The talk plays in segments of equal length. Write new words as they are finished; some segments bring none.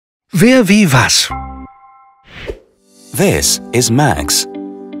VerVieVas. This is Max,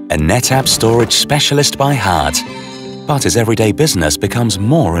 a NetApp storage specialist by heart. But his everyday business becomes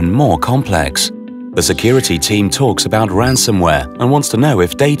more and more complex. The security team talks about ransomware and wants to know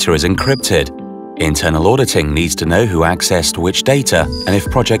if data is encrypted. Internal auditing needs to know who accessed which data and if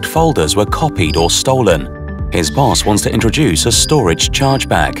project folders were copied or stolen. His boss wants to introduce a storage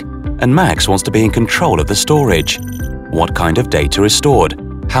chargeback, and Max wants to be in control of the storage. What kind of data is stored?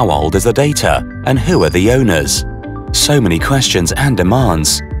 How old is the data? And who are the owners? So many questions and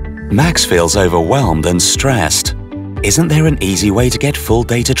demands. Max feels overwhelmed and stressed. Isn't there an easy way to get full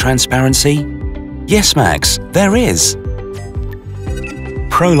data transparency? Yes, Max, there is.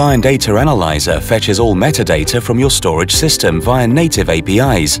 ProLion DataAnalyzer fetches all metadata from your storage system via native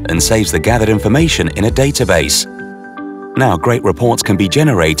APIs and saves the gathered information in a database. Now great reports can be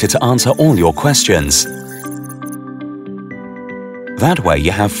generated to answer all your questions. That way you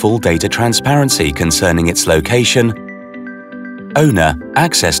have full data transparency concerning its location, owner,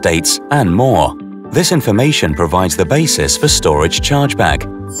 access dates, and more. This information provides the basis for storage chargeback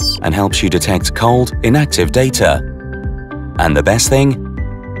and helps you detect cold, inactive data. And the best thing?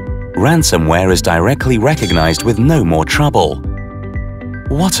 Ransomware is directly recognized with no more trouble.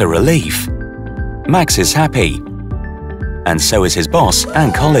 What a relief! Max is happy. And so is his boss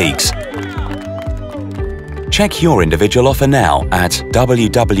and colleagues. Check your individual offer now at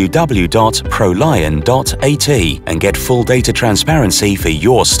www.prolion.at and get full data transparency for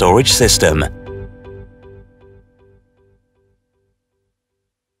your storage system.